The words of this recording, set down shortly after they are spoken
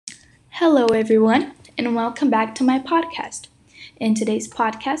Hello, everyone, and welcome back to my podcast. In today's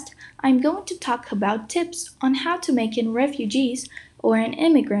podcast, I'm going to talk about tips on how to make an refugee's or an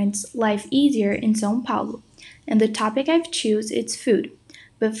immigrant's life easier in São Paulo. And the topic I've chosen is food.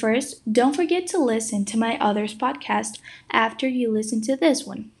 But first, don't forget to listen to my others podcast after you listen to this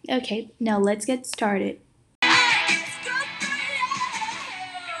one. Okay, now let's get started.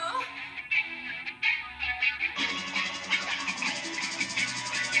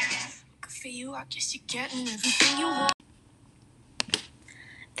 For you, I guess you're getting everything you want.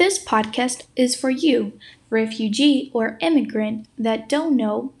 This podcast is for you, refugee or immigrant that don't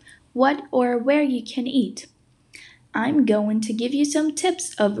know what or where you can eat. I'm going to give you some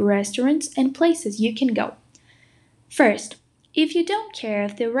tips of restaurants and places you can go. First, if you don't care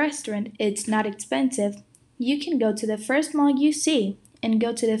if the restaurant is not expensive, you can go to the first mall you see and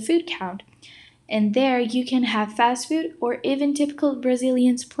go to the food count. And there you can have fast food or even typical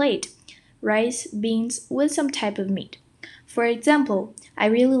Brazilian's plate, rice, beans with some type of meat. For example, I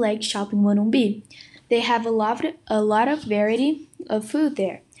really like Shopping Morumbi. They have a lot of variety of food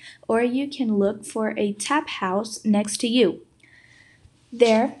there. Or you can look for a tap house next to you.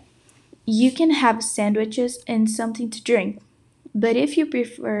 There, you can have sandwiches and something to drink. But if you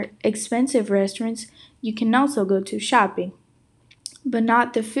prefer expensive restaurants, you can also go to shopping, but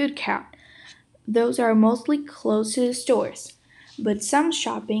not the food count. Those are mostly close to the stores. But some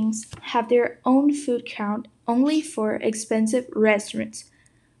shoppings have their own food count only for expensive restaurants.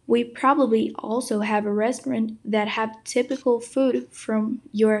 We probably also have a restaurant that have typical food from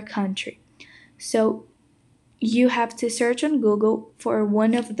your country. So you have to search on Google for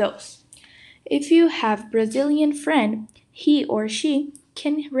one of those. If you have Brazilian friend, he or she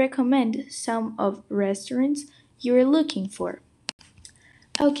can recommend some of restaurants you're looking for.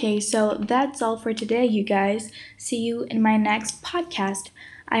 Okay, so that's all for today, you guys. See you in my next podcast.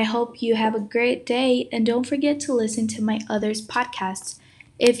 I hope you have a great day and don't forget to listen to my others podcasts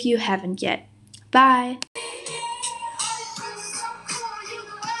if you haven't yet. Bye.